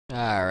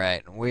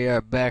Alright, we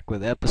are back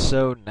with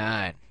episode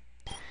 9.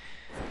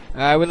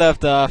 Alright, we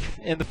left off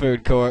in the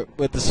food court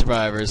with the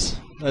survivors.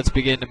 Let's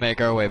begin to make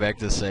our way back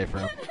to the safe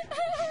room.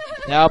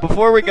 Now,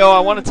 before we go,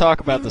 I want to talk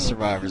about the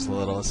survivors a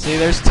little. See,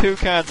 there's two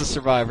kinds of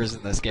survivors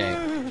in this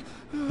game.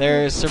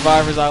 There's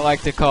survivors I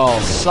like to call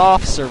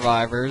soft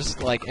survivors,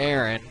 like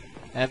Aaron,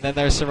 and then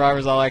there's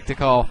survivors I like to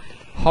call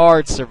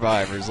hard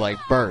survivors, like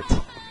Bert.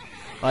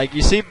 Like,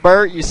 you see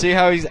Bert, you see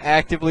how he's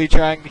actively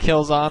trying to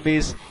kill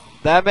zombies?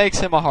 That makes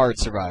him a hard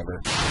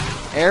survivor.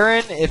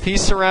 Aaron, if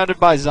he's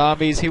surrounded by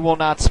zombies, he will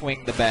not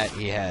swing the bat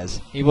he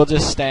has. He will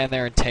just stand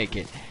there and take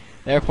it.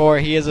 Therefore,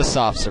 he is a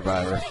soft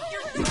survivor.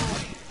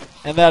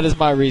 And that is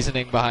my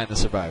reasoning behind the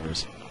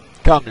survivors.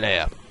 Come,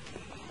 Leia.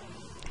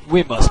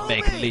 We must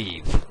make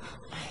leave.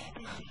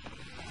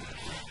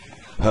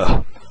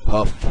 Huff,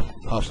 huff,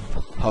 huff,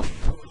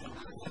 huff.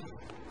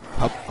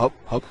 Hup, hup,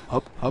 hup,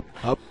 hup, hup,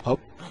 hup, hup.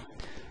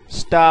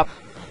 Stop.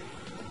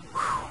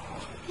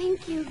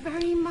 Thank you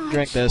very much.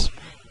 Drink this.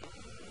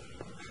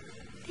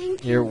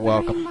 Thank You're you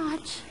welcome. very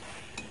much.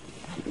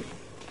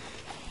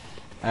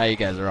 Ah, you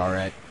guys are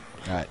alright.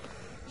 Alright.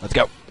 Let's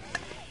go.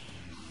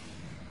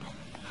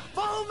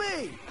 Follow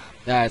me.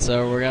 Alright,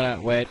 so we're gonna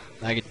wait.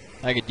 I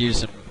could use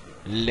some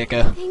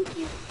liquor Thank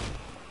you.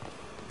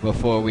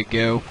 before we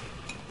go.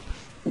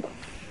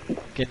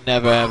 Can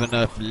never have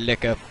enough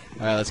liquor.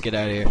 Alright, let's get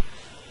out of here.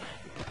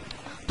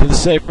 To the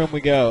safe room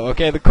we go.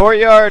 Okay, the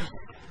courtyard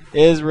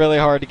is really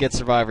hard to get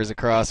survivors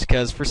across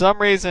because for some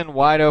reason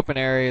wide open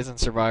areas and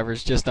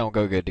survivors just don't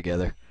go good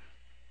together.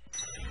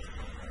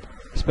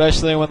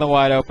 Especially when the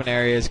wide open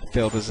area is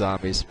filled with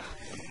zombies.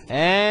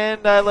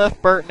 And I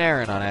left Bert and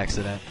Aaron on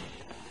accident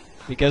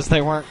because they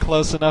weren't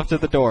close enough to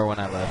the door when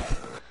I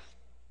left.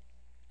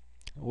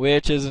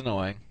 Which is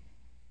annoying.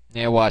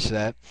 Yeah, watch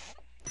that.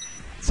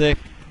 See,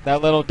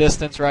 that little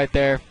distance right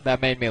there,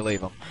 that made me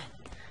leave them.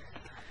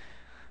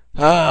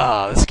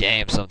 Oh, this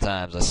game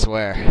sometimes, I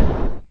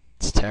swear.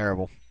 It's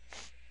terrible.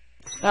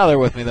 Now they're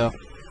with me, though.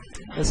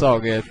 It's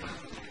all good.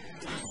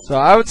 So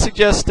I would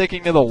suggest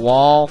sticking to the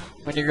wall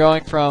when you're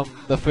going from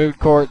the food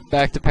court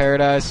back to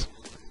Paradise,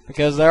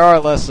 because there are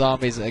less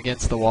zombies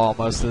against the wall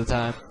most of the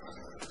time.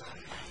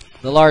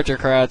 The larger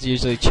crowds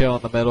usually chill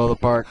in the middle of the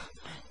park.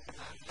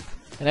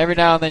 And every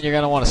now and then you're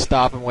going to want to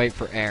stop and wait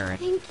for Aaron.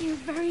 Thank you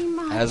very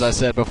much. As I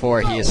said before,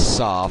 he is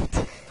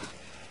soft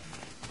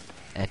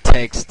and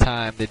takes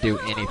time to do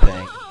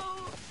anything.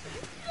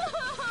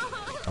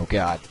 Oh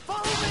God.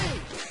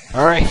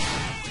 Hurry!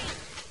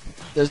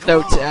 There's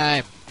no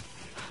time.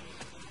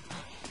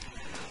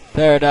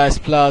 Paradise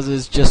Plaza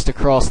is just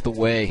across the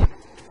way.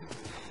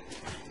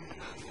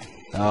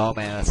 Oh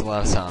man, that's a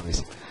lot of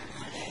zombies.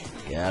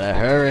 Gotta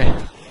hurry.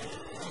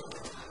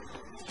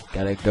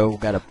 Gotta go,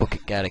 gotta book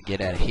it, gotta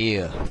get out of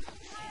here.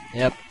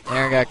 Yep,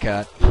 Aaron got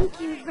caught. Thank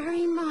you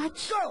very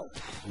much.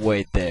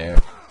 Wait there.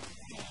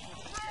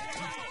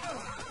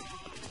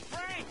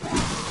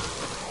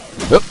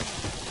 Oop.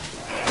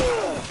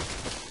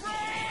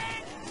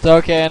 So,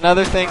 okay,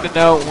 another thing to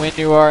note when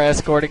you are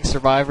escorting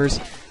survivors,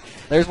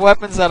 there's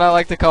weapons that I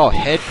like to call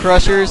head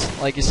crushers.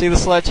 Like, you see the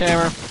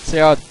sledgehammer? See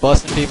how it's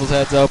busting people's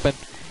heads open?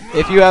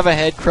 If you have a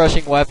head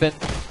crushing weapon,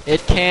 it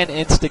can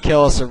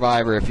insta-kill a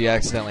survivor if you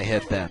accidentally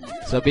hit them.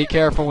 So be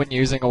careful when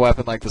using a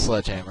weapon like the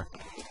sledgehammer.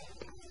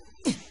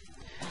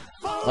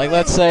 Like,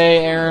 let's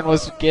say Aaron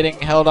was getting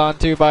held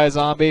onto by a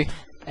zombie,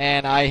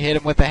 and I hit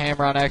him with the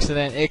hammer on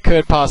accident. It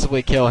could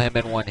possibly kill him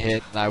in one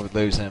hit, and I would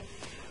lose him.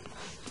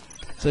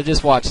 So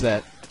just watch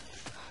that.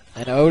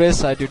 And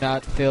Otis, I do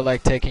not feel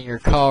like taking your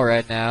call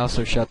right now,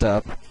 so shut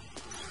up.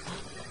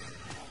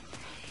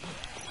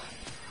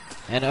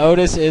 And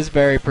Otis is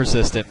very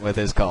persistent with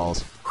his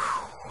calls.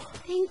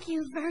 Thank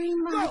you very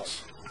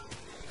much.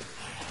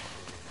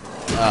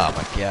 Oh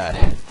my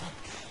God.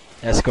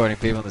 Escorting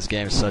people in this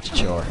game is such a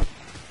chore.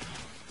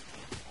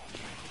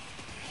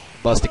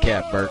 Bust a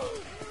cap, Bert.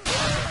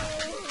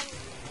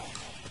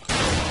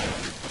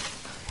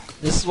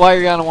 This is why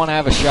you're going to want to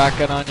have a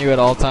shotgun on you at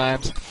all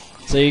times,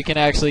 so you can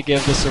actually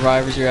give the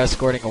survivors you're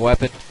escorting a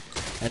weapon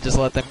and just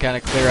let them kind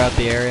of clear out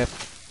the area.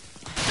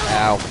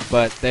 Ow,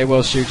 but they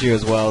will shoot you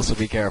as well, so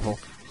be careful.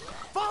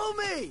 Follow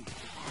me.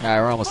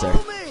 Alright, we're almost there.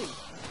 Follow me.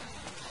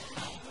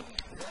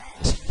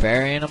 Just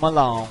ferrying them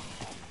along.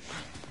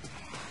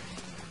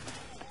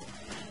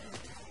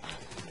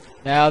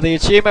 Now, the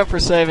achievement for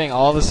saving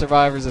all the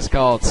survivors is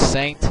called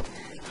Saint,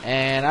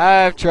 and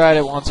I've tried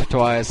it once or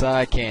twice.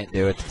 I can't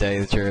do it, to tell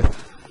you the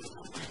truth.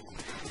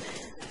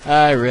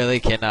 I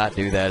really cannot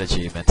do that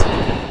achievement.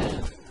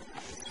 Thank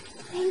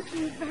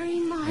you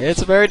very much.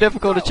 It's a very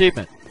difficult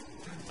achievement.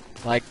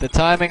 Like, the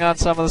timing on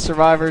some of the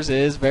survivors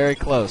is very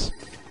close.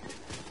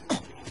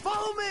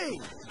 Follow me.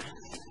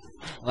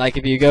 Like,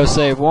 if you go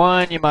save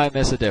one, you might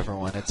miss a different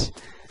one.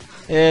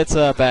 It's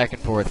a back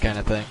and forth kind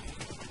of thing.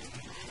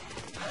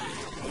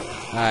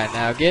 Alright,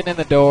 now getting in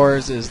the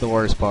doors is the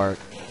worst part.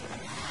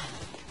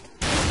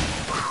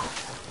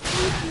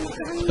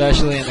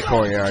 Especially in the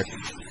courtyard.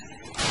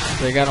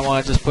 So you're going to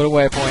want to just put a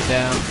waypoint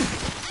down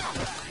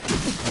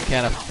and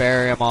kind of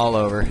ferry them all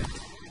over.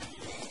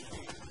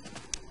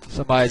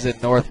 Somebody's in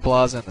North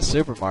Plaza in the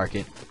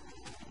supermarket.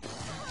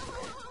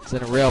 It's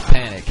in a real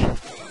panic.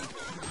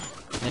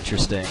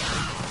 Interesting.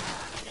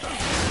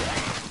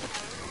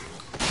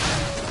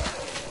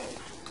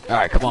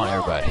 Alright, come on,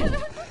 everybody.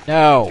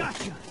 No!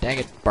 Dang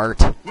it,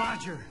 Bert.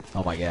 Roger.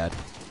 Oh my god.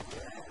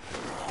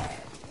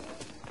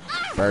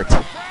 Bert.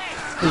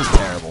 This is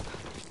terrible.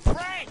 Look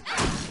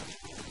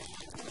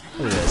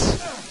at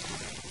this.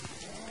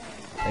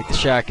 Take the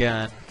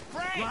shotgun.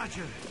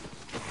 Roger.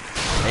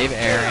 Save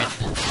Aaron.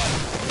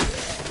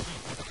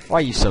 Why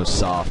are you so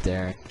soft,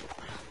 Aaron?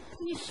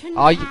 You shouldn't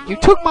Oh, have. you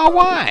took my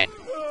wine!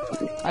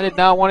 I did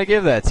not want to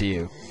give that to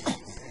you.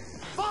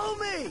 Follow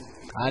me.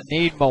 I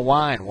need my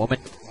wine, woman.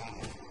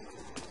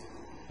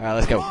 Alright,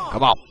 let's go.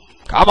 Come on.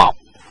 Come on!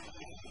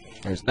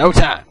 There's no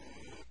time.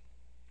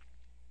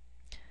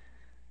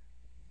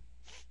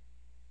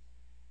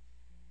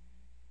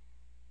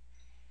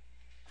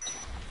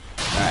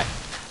 Alright.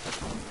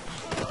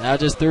 Now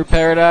just through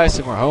paradise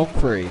and we're home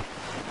free.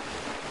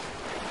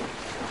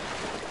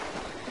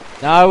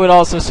 Now I would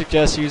also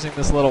suggest using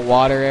this little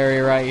water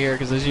area right here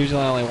because there's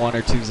usually only 1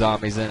 or 2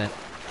 zombies in it.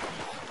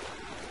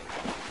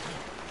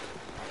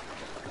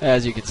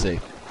 As you can see.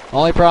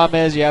 Only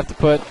problem is you have to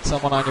put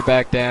someone on your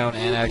back down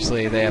and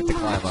actually they have to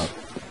climb up.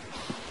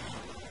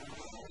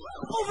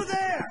 Over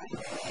there.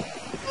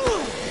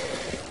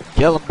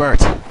 Kill him,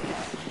 Bert.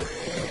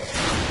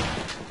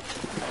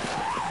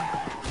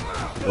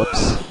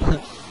 Whoops.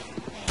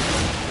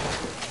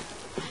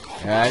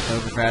 Alright,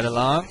 moving right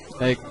along.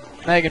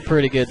 Making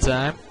pretty good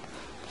time.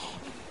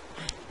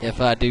 If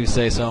I do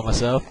say so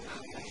myself.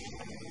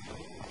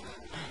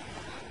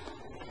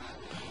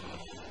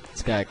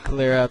 Just gotta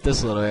clear out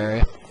this little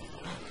area.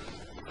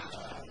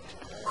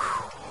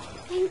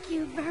 Thank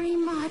you very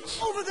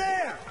much. Over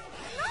there.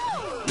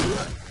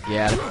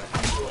 Got it.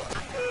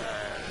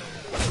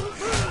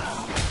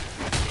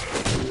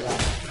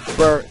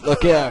 Bert,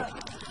 look out.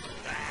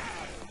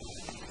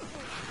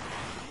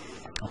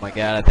 Oh my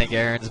god, I think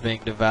Aaron's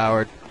being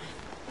devoured.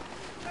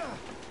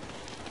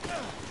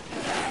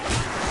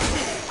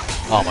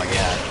 Oh my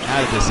god, how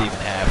did this even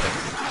happen?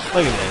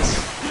 Look at this.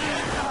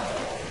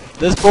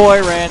 This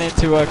boy ran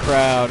into a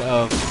crowd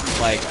of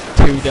like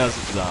 24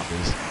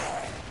 zombies.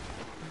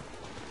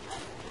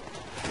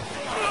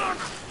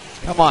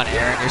 Come on,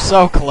 Aaron, you're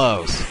so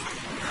close.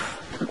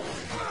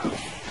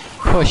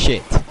 Push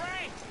it.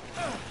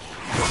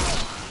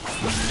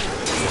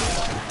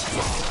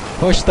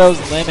 Push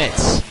those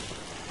limits.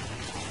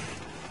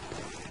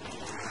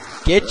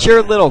 Get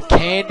your little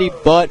candy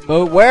butt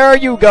move. Where are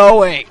you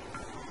going?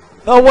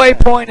 The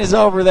waypoint is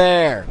over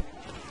there.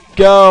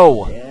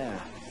 Go. Yeah.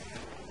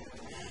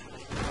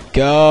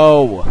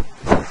 Go.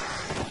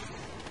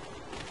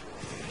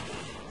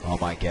 Oh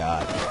my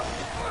god.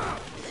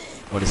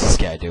 What is this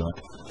guy doing?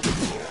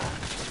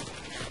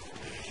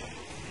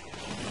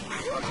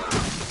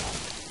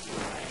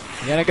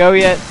 You gonna go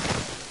yet?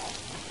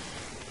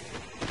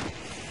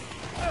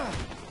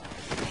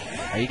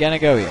 Are you gonna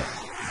go yet?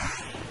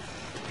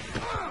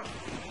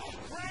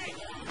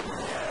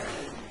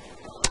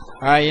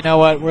 Alright, you know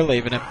what? We're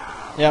leaving him.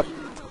 Yep.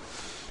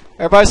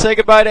 Everybody say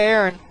goodbye to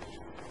Aaron.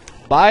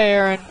 Bye,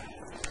 Aaron.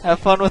 Have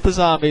fun with the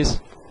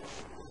zombies.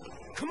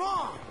 Come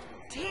on.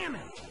 Damn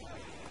it.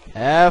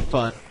 Have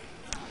fun.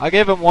 I'll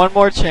give him one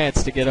more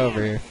chance to get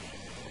over here.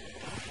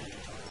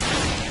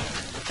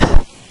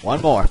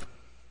 One more.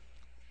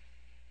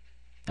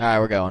 Alright,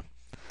 we're going.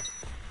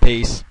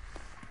 Peace.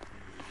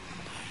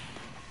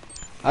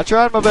 I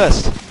tried my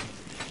best.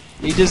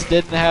 He just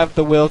didn't have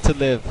the will to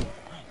live.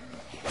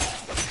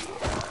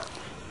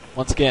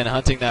 Once again,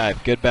 hunting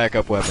knife, good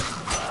backup weapon.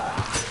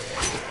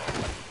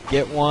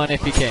 Get one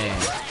if you can.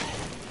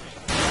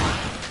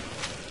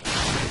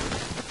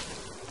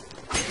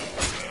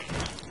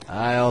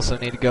 I also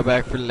need to go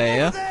back for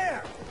Leia.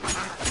 There.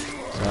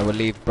 So I will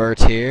leave Bert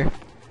here.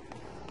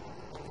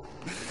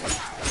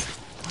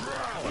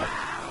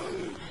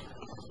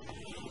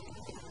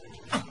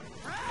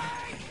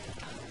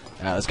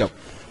 Alright, let's go.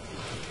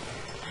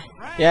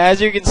 Yeah,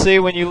 as you can see,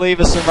 when you leave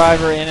a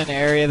survivor in an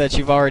area that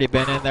you've already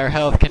been in, their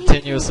health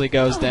continuously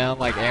goes down,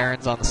 like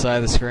Aaron's on the side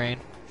of the screen.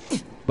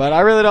 But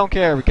I really don't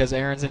care because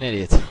Aaron's an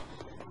idiot.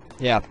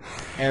 Yeah,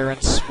 Aaron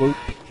Swoop.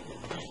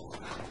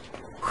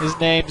 His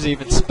name's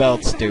even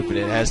spelled stupid.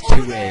 It has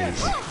 2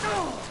 A's.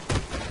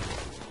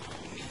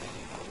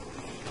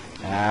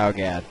 Oh,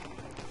 God.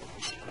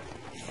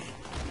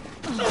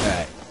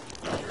 Alright.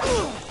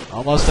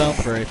 Almost home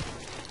free.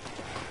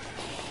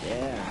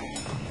 Yeah.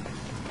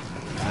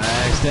 I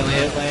accidentally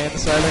hit Leia in the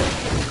side of it.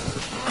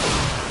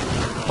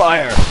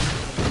 Fire!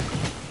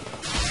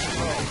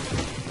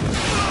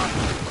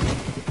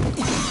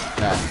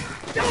 Alright.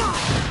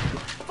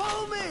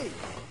 Follow me.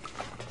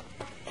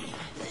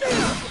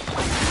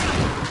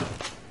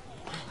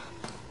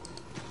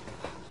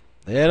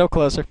 A little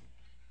closer.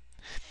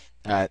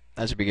 Alright,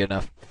 that should be good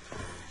enough.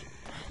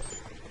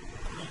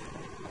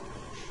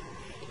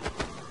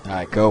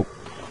 Alright, go.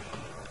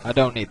 I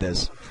don't need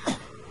this.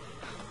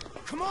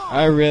 Come on.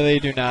 I really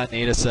do not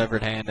need a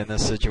severed hand in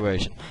this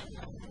situation.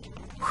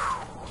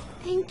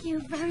 Thank you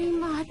very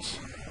much.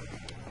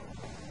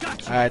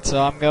 Alright,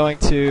 so I'm going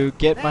to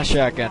get my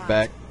shotgun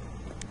back.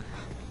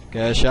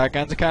 Because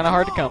shotguns are kind of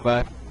hard to come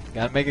by.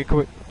 Gotta make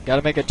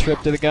a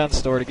trip to the gun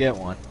store to get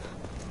one.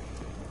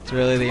 It's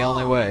really the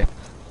only way.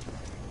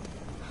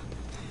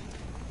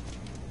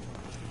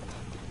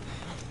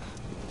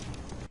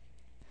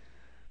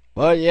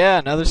 But yeah,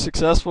 another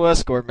successful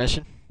escort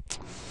mission.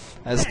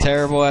 As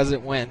terrible as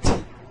it went.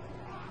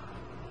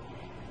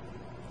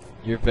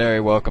 You're very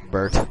welcome,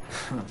 Bert.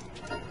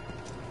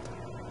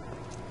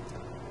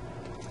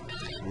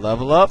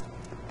 Level up.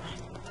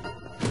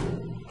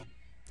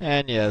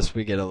 And yes,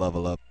 we get a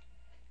level up.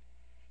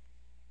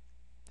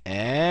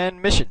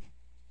 And mission.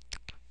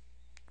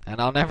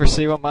 And I'll never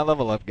see what my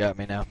level up got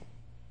me now.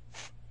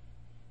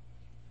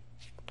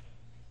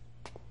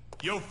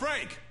 Yo,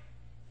 Frank!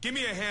 Give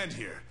me a hand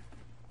here.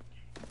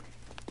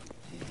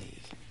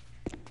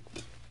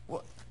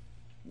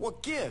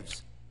 What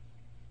gives?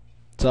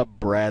 What's up,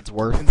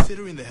 Bradsworth?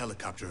 Considering the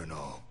helicopter and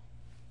all,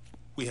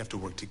 we have to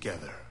work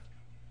together.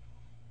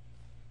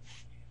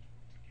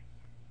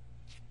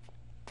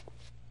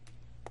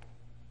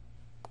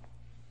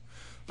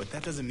 But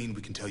that doesn't mean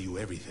we can tell you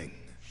everything.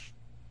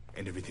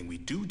 And everything we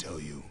do tell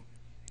you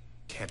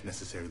can't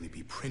necessarily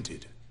be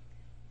printed.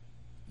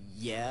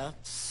 Yeah,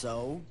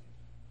 so?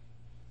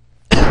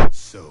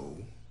 So,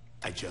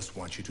 I just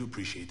want you to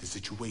appreciate the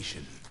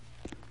situation.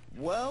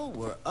 Well,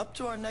 we're up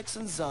to our necks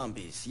in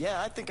zombies.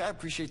 Yeah, I think I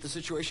appreciate the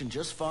situation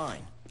just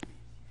fine.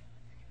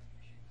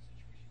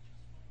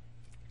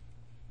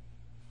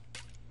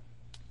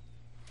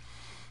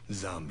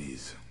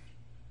 Zombies.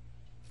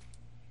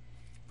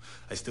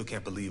 I still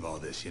can't believe all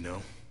this, you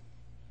know?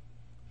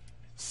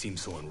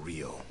 Seems so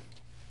unreal.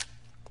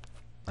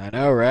 I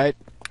know, right?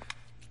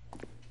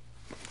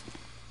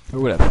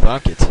 Who would have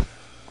thunk it?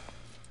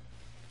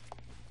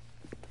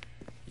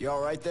 You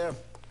alright there?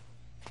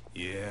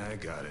 Yeah, I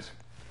got it.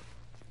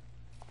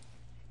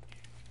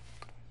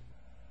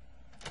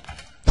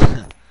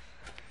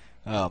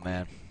 Oh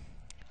man,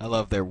 I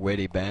love their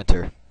witty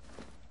banter.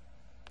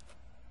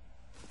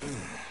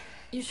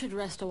 You should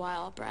rest a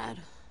while, Brad.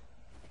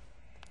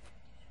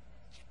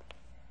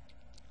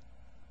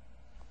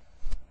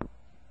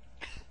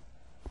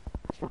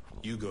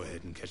 You go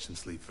ahead and catch some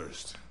sleep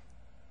first.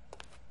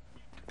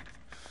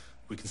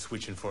 We can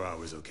switch in 4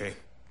 hours, okay?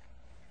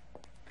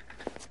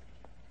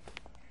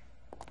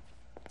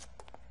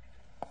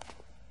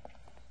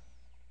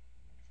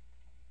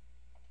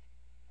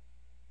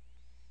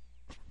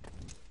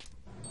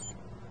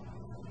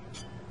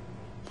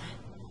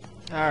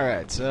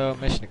 Alright, so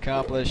mission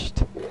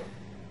accomplished.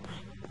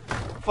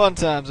 Fun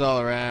times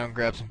all around.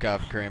 Grab some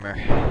coffee creamer.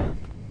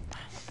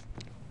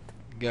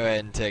 Go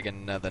ahead and take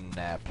another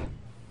nap.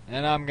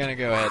 And I'm gonna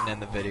go ahead and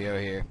end the video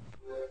here.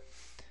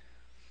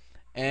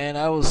 And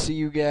I will see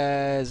you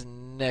guys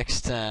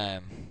next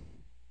time.